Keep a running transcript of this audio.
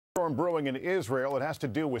Storm brewing in Israel. It has to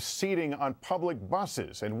do with seating on public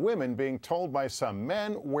buses and women being told by some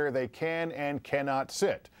men where they can and cannot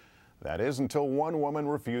sit. That is until one woman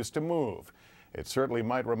refused to move. It certainly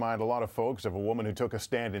might remind a lot of folks of a woman who took a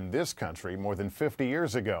stand in this country more than 50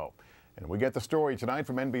 years ago. And we get the story tonight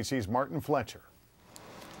from NBC's Martin Fletcher.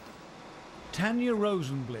 Tanya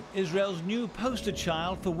Rosenblit, Israel's new poster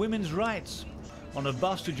child for women's rights. On a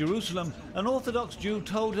bus to Jerusalem, an Orthodox Jew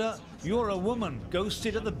told her, "You're a woman, go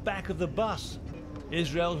sit at the back of the bus."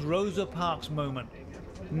 Israel's Rosa Parks moment.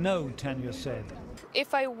 No, Tanya said.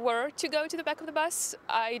 If I were to go to the back of the bus,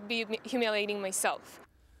 I'd be humiliating myself.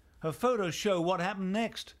 Her photos show what happened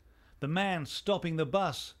next. The man stopping the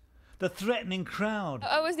bus, the threatening crowd.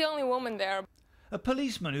 I was the only woman there. A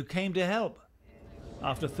policeman who came to help.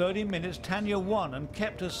 After 30 minutes, Tanya won and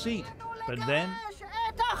kept her seat. But then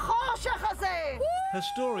her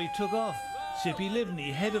story took off. Tzipi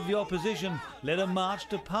Livni, head of the opposition, led a march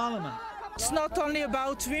to parliament. It's not only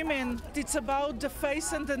about women, it's about the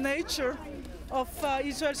face and the nature of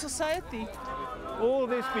Israel society. All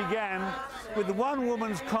this began with one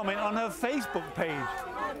woman's comment on her Facebook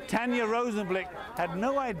page. Tanya Rosenblit had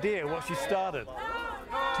no idea what she started.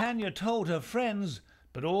 Tanya told her friends,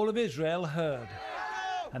 but all of Israel heard.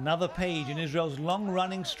 Another page in Israel's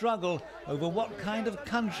long-running struggle over what kind of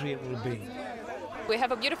country it will be. We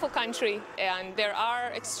have a beautiful country, and there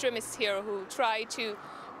are extremists here who try to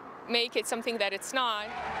make it something that it's not.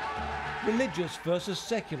 Religious versus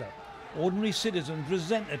secular. Ordinary citizens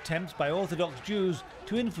resent attempts by Orthodox Jews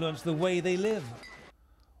to influence the way they live.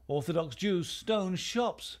 Orthodox Jews stone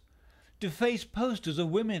shops, deface posters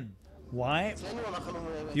of women. Why?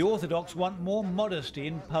 The Orthodox want more modesty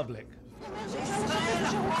in public.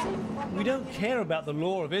 We don't care about the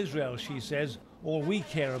law of Israel, she says. All we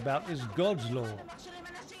care about is God's law.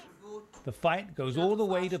 The fight goes all the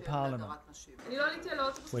way to Parliament,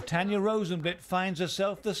 where Tanya Rosenblit finds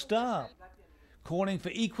herself the star, calling for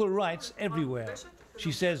equal rights everywhere.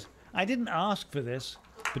 She says, "I didn't ask for this,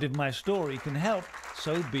 but if my story can help,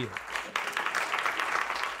 so be it."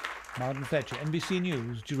 Martin Fletcher, NBC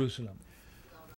News, Jerusalem.